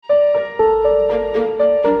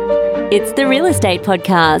It's the Real Estate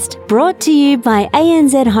Podcast, brought to you by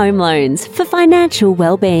ANZ Home Loans for financial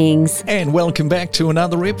well-beings. And welcome back to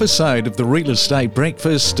another episode of the Real Estate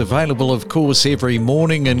Breakfast, available, of course, every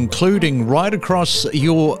morning, including right across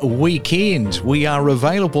your weekend. We are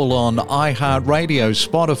available on iHeartRadio,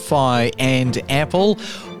 Spotify and Apple,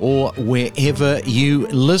 or wherever you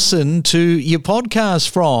listen to your podcast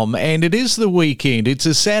from. And it is the weekend. It's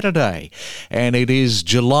a Saturday, and it is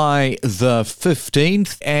July the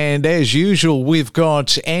 15th. And as usual, we've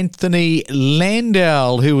got Anthony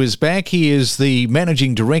Landau, who is back. He is the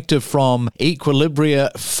Managing Director from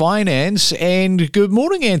Equilibria Finance. And good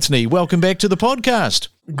morning, Anthony. Welcome back to the podcast.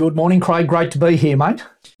 Good morning, Craig. Great to be here, mate.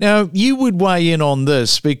 Now, you would weigh in on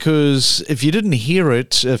this because if you didn't hear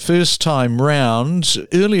it first time round,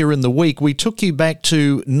 earlier in the week, we took you back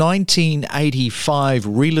to 1985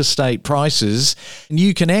 real estate prices. And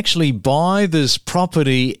you can actually buy this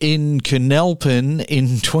property in Canalpin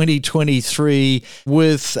in 2023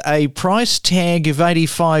 with a price tag of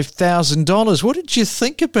 $85,000. What did you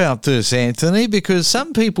think about this, Anthony? Because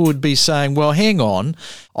some people would be saying, well, hang on,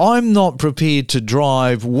 I'm not prepared to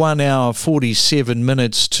drive 1 hour, 47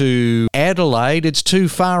 minutes to Adelaide. It's too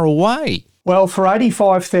far away. Well, for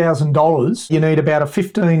 $85,000, you need about a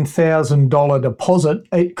 $15,000 deposit.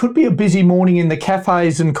 It could be a busy morning in the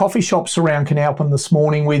cafes and coffee shops around Canalpin this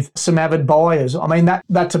morning with some avid buyers. I mean,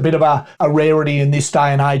 that's a bit of a rarity in this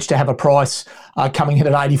day and age to have a price coming in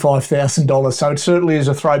at $85,000. So it certainly is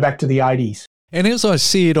a throwback to the 80s. And as I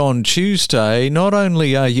said on Tuesday, not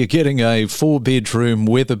only are you getting a 4-bedroom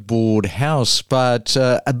weatherboard house, but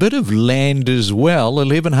a bit of land as well,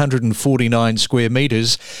 1,149 square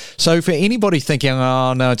metres. So for anybody thinking,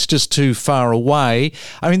 oh, no, it's just too far away,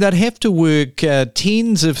 I mean, they'd have to work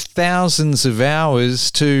tens of thousands of hours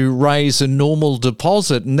to raise a normal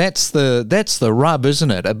deposit. And that's the rub,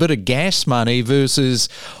 isn't it? A bit of gas money versus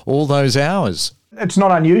all those hours. It's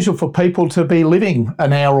not unusual for people to be living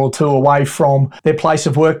an hour or two away from their place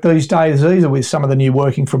of work these days either, with some of the new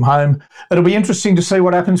working from home. It'll be interesting to see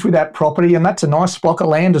what happens with that property, and that's a nice block of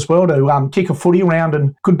land as well to kick a footy around,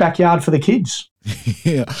 and good backyard for the kids.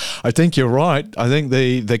 Yeah, I think you're right. I think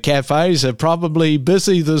the cafes are probably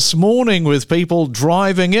busy this morning with people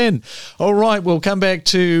driving in. All right, we'll come back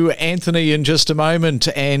to Anthony in just a moment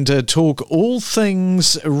and talk all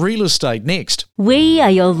things real estate next. We are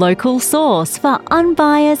your local source for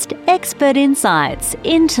unbiased, expert insights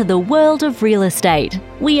into the world of real estate.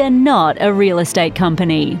 We are not a real estate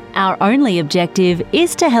company. Our only objective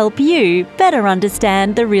is to help you better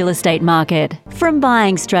understand the real estate market. From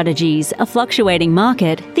buying strategies, a fluctuating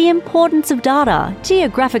market, the importance of data,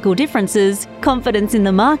 geographical differences, confidence in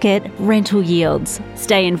the market, rental yields.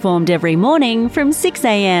 Stay informed every morning from 6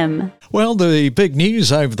 a.m. Well, the big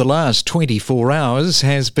news over the last 24 hours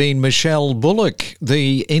has been Michelle Bullock,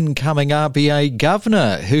 the incoming RBA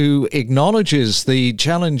governor, who acknowledges the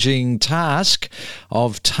challenging task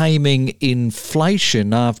of taming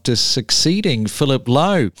inflation after succeeding Philip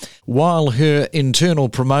Lowe. While her internal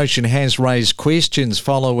promotion has raised questions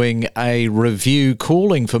following a review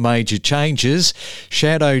calling for major changes,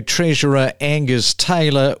 Shadow Treasurer Angus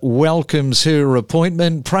Taylor welcomes her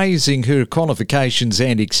appointment, praising her qualifications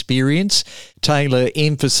and experience. Taylor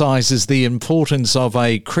emphasises the importance of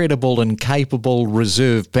a credible and capable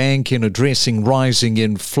Reserve Bank in addressing rising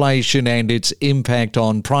inflation and its impact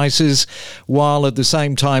on prices, while at the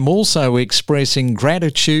same time also expressing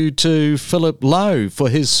gratitude to Philip Lowe for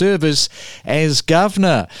his service as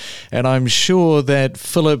governor. And I'm sure that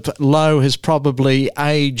Philip Lowe has probably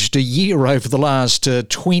aged a year over the last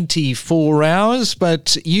 24 hours,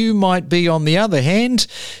 but you might be, on the other hand,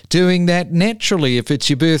 doing that naturally if it's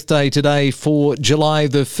your birthday today for July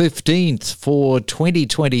the 15th for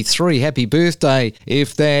 2023. Happy birthday.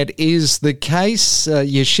 If that is the case,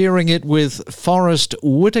 you're sharing it with Forrest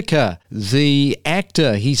Whitaker, the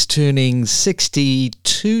actor. He's turning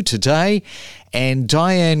 62 today. And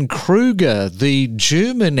Diane Kruger, the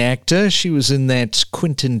German actor, she was in that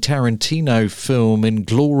Quentin Tarantino film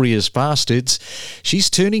Inglourious Bastards. She's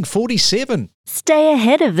turning 47. Stay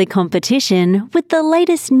ahead of the competition with the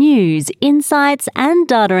latest news, insights and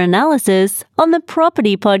data analysis on the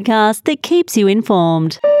property podcast that keeps you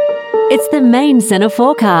informed. It's the Main Centre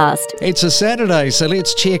forecast. It's a Saturday, so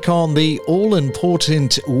let's check on the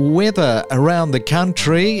all-important weather around the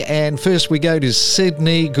country. And first we go to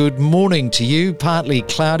Sydney. Good morning to you. Partly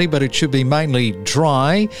cloudy, but it should be mainly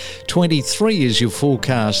dry. 23 is your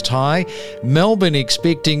forecast high. Melbourne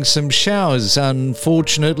expecting some showers,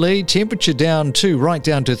 unfortunately. Temperature down too, right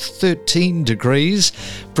down to 13 degrees.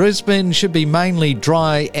 Brisbane should be mainly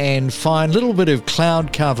dry and fine. Little bit of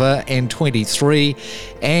cloud cover and 23.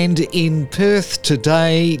 And in Perth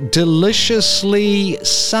today, deliciously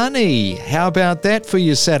sunny. How about that for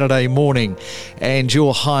your Saturday morning? And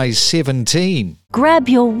your high 17. Grab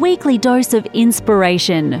your weekly dose of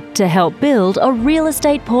inspiration to help build a real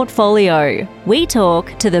estate portfolio. We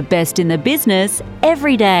talk to the best in the business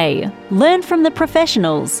every day. Learn from the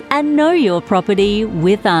professionals and know your property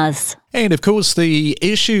with us. And of course, the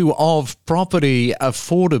issue of property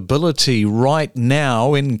affordability right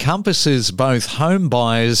now encompasses both home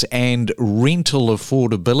buyers and rental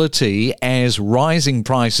affordability, as rising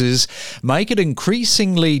prices make it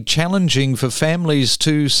increasingly challenging for families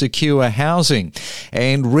to secure housing.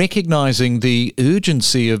 And recognising the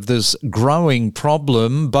urgency of this growing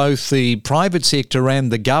problem, both the private sector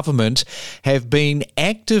and the government have been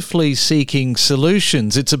actively seeking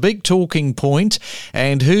solutions. It's a big talking point,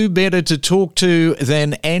 and who better to talk to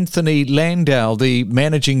than Anthony Landau, the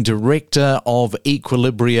Managing Director of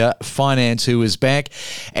Equilibria Finance, who is back.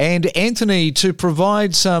 And Anthony, to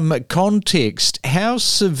provide some context, how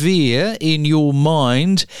severe in your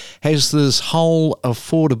mind has this whole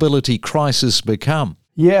affordability crisis become?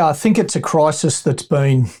 Yeah, I think it's a crisis that's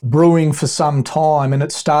been brewing for some time and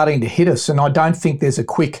it's starting to hit us. And I don't think there's a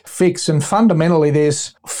quick fix. And fundamentally,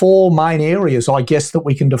 there's four main areas, I guess, that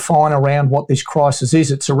we can define around what this crisis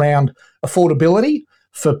is. It's around affordability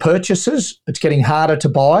for purchasers. It's getting harder to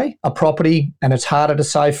buy a property and it's harder to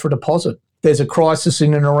save for a deposit. There's a crisis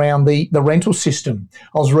in and around the rental system.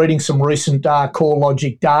 I was reading some recent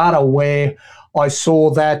CoreLogic data where I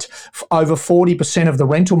saw that over 40% of the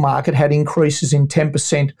rental market had increases in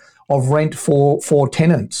 10% of rent for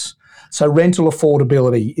tenants. So rental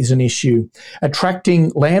affordability is an issue.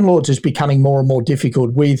 Attracting landlords is becoming more and more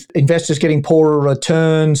difficult, with investors getting poorer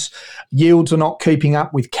returns. Yields are not keeping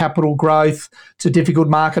up with capital growth. It's a difficult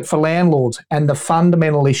market for landlords. And the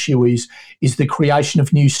fundamental issue is the creation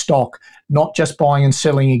of new stock, not just buying and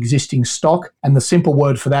selling existing stock. And the simple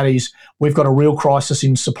word for that is we've got a real crisis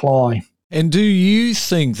in supply. And do you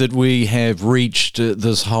think that we have reached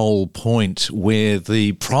this whole point where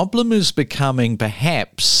the problem is becoming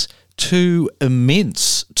perhaps too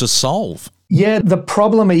immense to solve? Yeah, the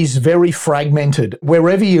problem is very fragmented.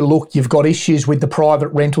 Wherever you look, you've got issues with the private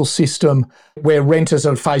rental system where renters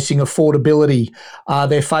are facing affordability.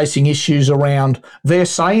 They're facing issues around, they're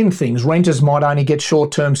saying things. Renters might only get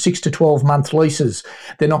short-term 6 to 12-month leases.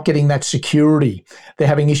 They're not getting that security. They're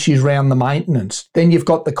having issues around the maintenance. Then you've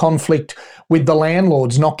got the conflict with the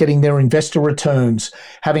landlords not getting their investor returns,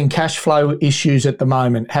 having cash flow issues at the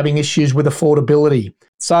moment, having issues with affordability.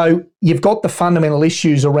 So you've got the fundamental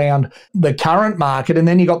issues around the current market, and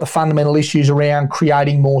then you've got the fundamental issues around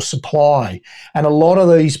creating more supply. And a lot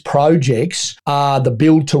of these projects are the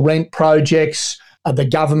build-to-rent projects, the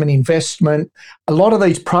government investment. A lot of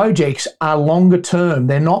these projects are longer term.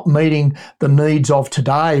 They're not meeting the needs of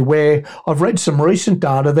today, where I've read some recent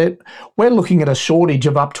data that we're looking at a shortage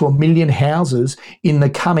of up to 1 million houses in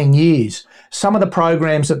the coming years. Some of the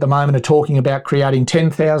programs at the moment are talking about creating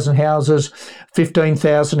 10,000 houses,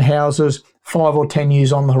 15,000 houses, 5 or 10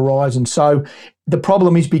 years on the horizon. So the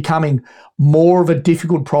problem is becoming more of a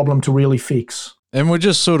difficult problem to really fix. And we're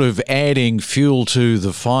just sort of adding fuel to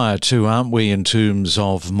the fire too, aren't we, in terms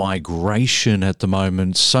of migration at the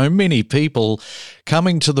moment? So many people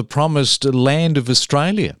coming to the promised land of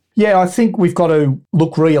Australia. Yeah, I think we've got to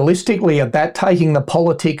look realistically at that, taking the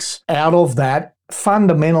politics out of that.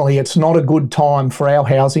 Fundamentally, it's not a good time for our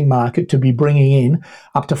housing market to be bringing in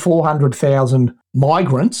up to 400,000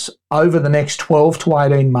 migrants over the next 12 to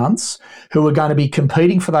 18 months who are going to be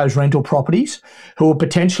competing for those rental properties, who are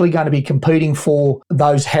potentially going to be competing for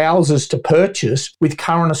those houses to purchase with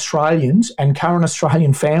current Australians and current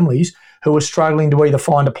Australian families who are struggling to either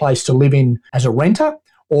find a place to live in as a renter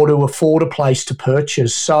or to afford a place to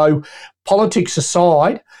purchase. So politics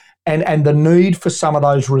aside, and the need for some of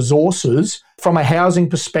those resources, from a housing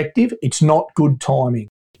perspective, it's not good timing.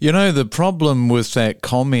 You know, the problem with that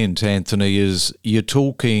comment, Anthony, is you're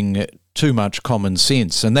talking too much common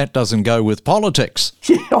sense, and that doesn't go with politics.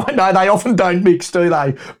 Yeah, I know. They often don't mix, do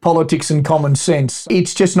they? Politics and common sense.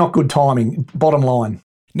 It's just not good timing, bottom line.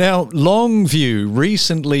 Now, Longview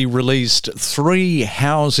recently released 3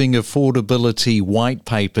 housing affordability white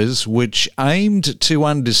papers which aimed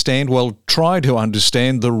to try to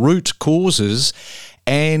understand the root causes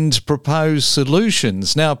and propose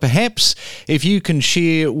solutions. Now, perhaps if you can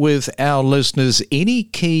share with our listeners any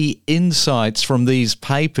key insights from these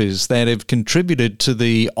papers that have contributed to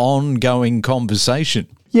the ongoing conversation.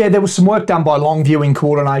 Yeah, there was some work done by Longview in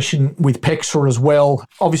coordination with PEXA as well.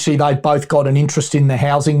 Obviously, they've both got an interest in the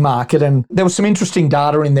housing market, and there was some interesting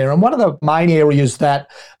data in there. And one of the main areas that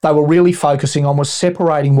they were really focusing on was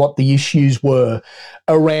separating what the issues were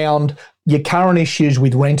around your current issues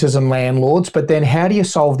with renters and landlords, but then how do you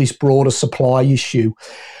solve this broader supply issue?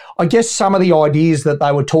 I guess some of the ideas that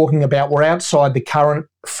they were talking about were outside the current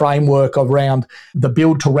framework around the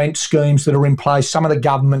build-to-rent schemes that are in place, some of the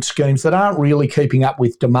government schemes that aren't really keeping up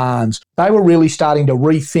with demands. They were really starting to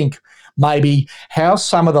rethink maybe how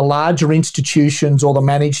some of the larger institutions or the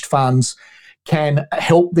managed funds can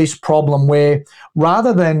help this problem, where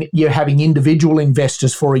rather than you having individual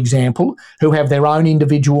investors, for example, who have their own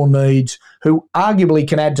individual needs, who arguably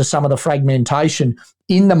can add to some of the fragmentation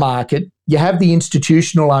in the market, you have the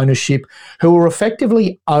institutional ownership who are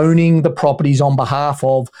effectively owning the properties on behalf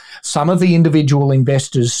of some of the individual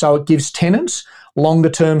investors. So it gives tenants longer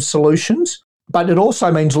term solutions, but it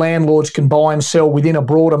also means landlords can buy and sell within a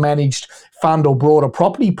broader managed fund or broader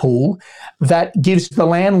property pool that gives the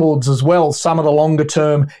landlords as well some of the longer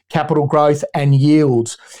term capital growth and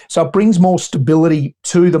yields. So it brings more stability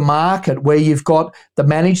to the market where you've got the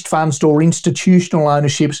managed funds or institutional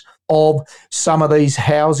ownerships of some of these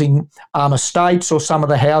housing estates or some of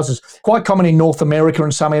the houses. Quite common in North America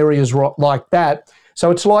and some areas like that. So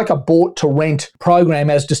it's like a bought to rent program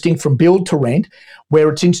as distinct from build to rent, where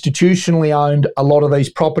it's institutionally owned, a lot of these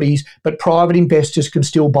properties, but private investors can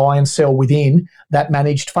still buy and sell within that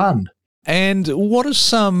managed fund. And what are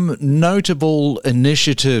some notable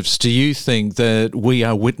initiatives, do you think, that we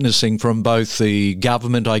are witnessing from both the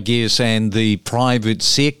government, I guess, and the private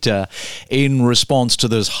sector in response to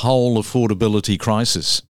this whole affordability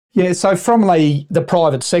crisis? Yeah, so from the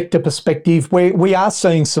private sector perspective, we are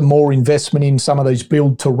seeing some more investment in some of these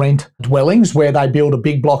build-to-rent dwellings where they build a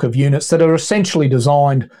big block of units that are essentially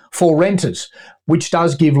designed for renters, which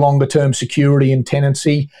does give longer-term security and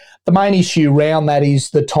tenancy. The main issue around that is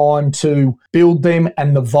the time to build them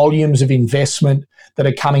and the volumes of investment that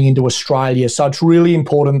are coming into Australia. So it's really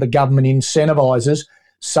important the government incentivises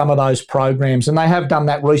some of those programs. And they have done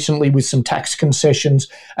that recently with some tax concessions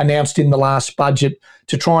announced in the last budget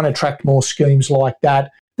to try and attract more schemes like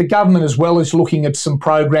that. The government as well is looking at some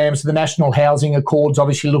programs. The National Housing Accord's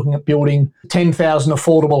obviously looking at building 10,000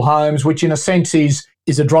 affordable homes, which in a sense is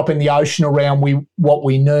a drop in the ocean around what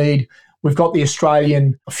we need. We've got the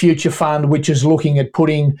Australian Future Fund, which is looking at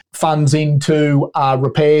putting funds into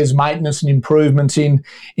repairs, maintenance and improvements in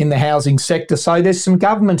the housing sector. So there's some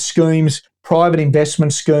government schemes, private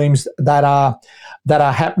investment schemes that are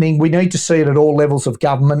happening. We need to see it at all levels of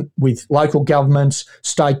government, with local governments,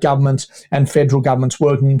 state governments and federal governments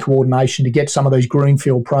working in coordination to get some of these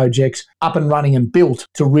greenfield projects up and running and built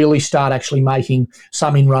to really start actually making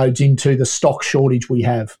some inroads into the stock shortage we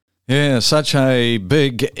have. Yeah, such a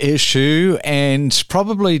big issue, and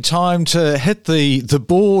probably time to hit the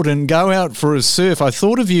board and go out for a surf. I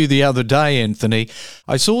thought of you the other day, Anthony.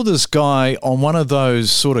 I saw this guy on one of those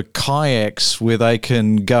sort of kayaks where they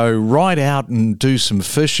can go right out and do some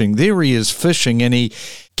fishing. There he is fishing, and he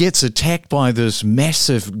gets attacked by this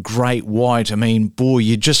massive great white. I mean, boy,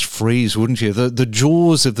 you'd just freeze, wouldn't you? The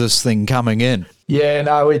jaws of this thing coming in. Yeah,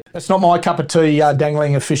 no, it's not my cup of tea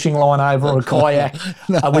dangling a fishing line over a kayak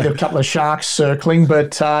with a couple of sharks circling.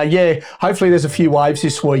 But yeah, hopefully there's a few waves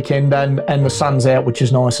this weekend and the sun's out, which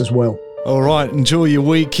is nice as well. All right, enjoy your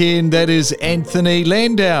weekend. That is Anthony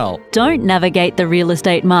Landau. Don't navigate the real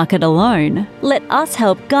estate market alone. Let us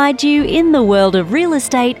help guide you in the world of real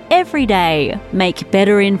estate every day. Make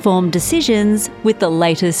better informed decisions with the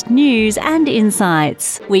latest news and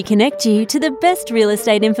insights. We connect you to the best real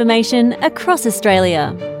estate information across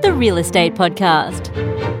Australia. The Real Estate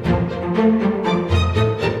Podcast.